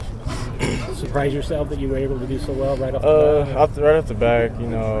surprise yourself that you were able to do so well right off the bat? Right off the back,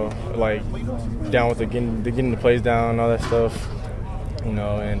 like down with getting the plays down, all that stuff, and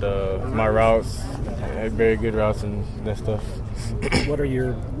my routes, I had very good routes and that stuff. What are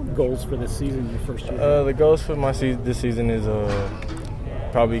your goals for this season, your first year? The goals for this season is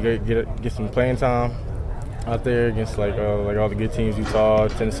probably get some playing time out there against like all the good teams, Utah,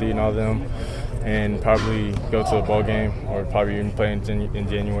 Tennessee, and all of them, and probably go to a ball game or probably even play in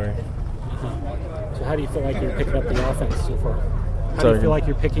January. So how do you feel like you're picking up the offense so far? How do you feel like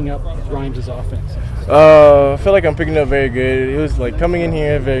you're picking up Grimes' offense? I feel like I'm picking up very good. It was like coming in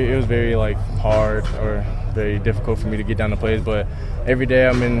here, it was very like hard or very difficult for me to get down the plays, but every day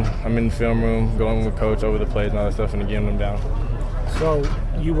I'm in the film room going with coach over the plays and all that stuff and getting them down. So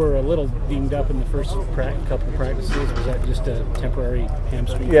you were a little dinged up in the first couple of practices. Was that just a temporary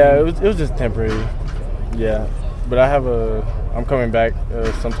hamstring? Yeah, it was just temporary. Yeah, but I'm coming back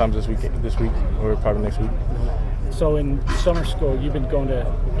sometime this week or probably next week. So in summer school, you've been going to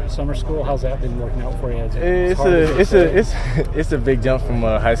summer school. How's that been working out for you? It's a big jump from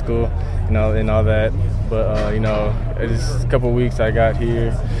high school, and all that. But it's a couple of weeks I got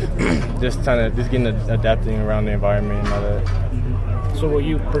here, just getting adapting around the environment and all that. Mm-hmm. So will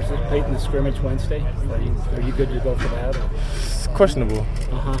you participate in the scrimmage Wednesday? Are you good to go for that? It's questionable.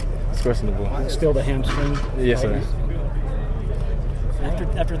 It's questionable. Still the hamstring? Yes, sir.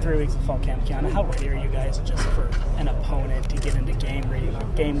 After 3 weeks of fall camp, Kiana, how ready are you guys just for an opponent to get into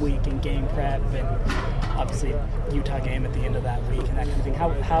game week and game prep, and obviously Utah game at the end of that week and that kind of thing?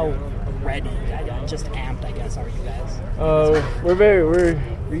 How ready, just amped, I guess, are you guys?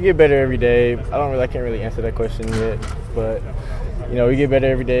 We get better every day. I can't really answer that question yet, but we get better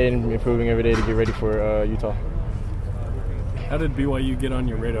every day and improving every day to get ready for Utah. How did BYU get on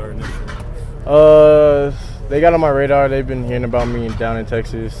your radar initially? They got on my radar. They've been hearing about me down in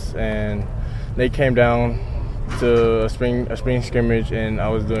Texas, and they came down to a spring scrimmage, and I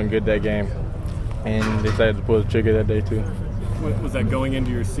was doing good that game, and they decided to pull the trigger that day too. Was that going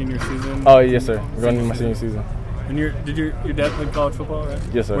into your senior season? Oh yes, sir. Going into my senior season. And your dad played college football, right?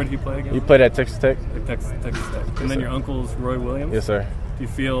 Yes, sir. Where did he play again? He played at Texas Tech. At Texas Tech. And yes, then your uncle's Roy Williams? Yes, sir. Do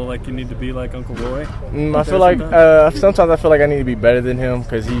you feel like you need to be like Uncle Roy? I feel like sometimes I feel like I need to be better than him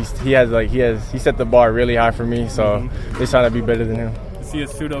because he set the bar really high for me. So just trying to be better than him. Is he a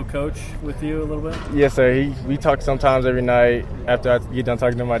pseudo coach with you a little bit? Yes, sir. We talk sometimes every night after I get done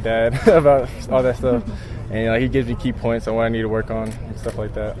talking to my dad about all that stuff, and he gives me key points on what I need to work on and stuff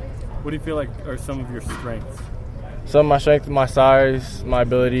like that. What do you feel like are some of your strengths? Some of my strengths, my size, my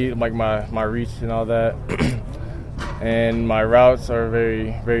ability, like my reach and all that. And my routes are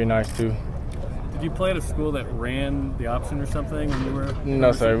very, very nice too. Did you play at a school that ran the option or something when you were?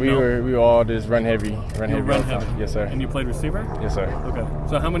 No, sir. We were all just run heavy. Run heavy. Yes, sir. And you played receiver? Yes, sir. Okay.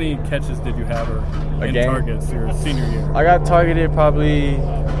 So how many catches did you have in game? Targets your senior year? I got targeted probably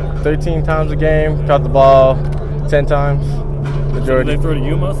 13 times a game. Caught the ball 10 times. Majority. So did they throw to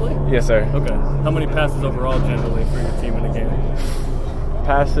you mostly? Yes, sir. Okay. How many passes overall generally for your team in a game?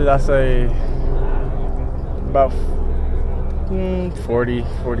 Passes, I say about 40,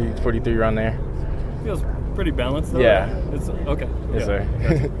 43 around there. Feels pretty balanced though. Yeah. It's okay. Yes, sir.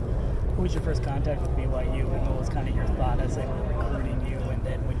 Who was your first contact with BYU, and what was kind of your thought as they were recruiting you, and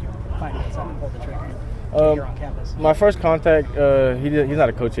then when you finally decided to pull the trigger here on campus? My first contact, he's not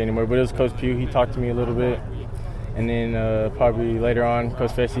a coach anymore, but it was Coach Pugh. He talked to me a little bit. And then probably later on,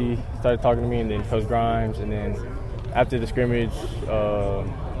 Coach Fessy started talking to me, and then Coach Grimes. And then after the scrimmage,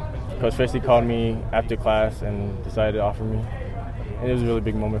 Coach Fessy called me after class and decided to offer me. And it was a really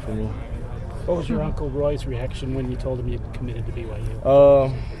big moment for me. What was your Uncle Roy's reaction when you told him you committed to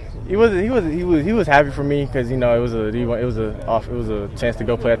BYU? He was happy for me because it was a chance to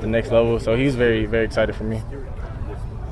go play at the next level. So he was very, very excited for me.